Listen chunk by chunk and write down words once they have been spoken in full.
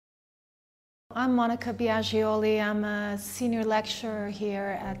I'm Monica Biagioli. I'm a senior lecturer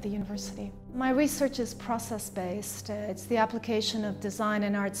here at the university. My research is process-based. It's the application of design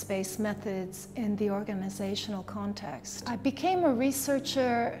and arts-based methods in the organizational context. I became a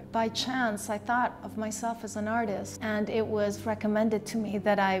researcher by chance. I thought of myself as an artist, and it was recommended to me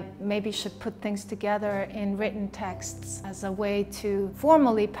that I maybe should put things together in written texts as a way to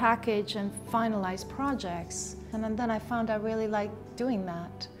formally package and finalize projects. And then I found I really liked doing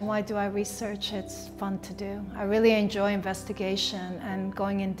that. Why do I research? It's fun to do. I really enjoy investigation and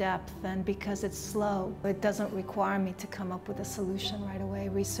going in depth, and because it's slow, it doesn't require me to come up with a solution right away.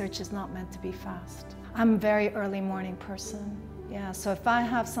 Research is not meant to be fast. I'm a very early morning person. Yeah, so if I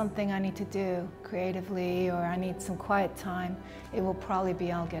have something I need to do creatively or I need some quiet time, it will probably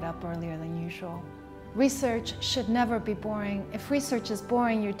be I'll get up earlier than usual. Research should never be boring. If research is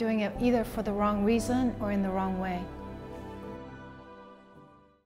boring, you're doing it either for the wrong reason or in the wrong way.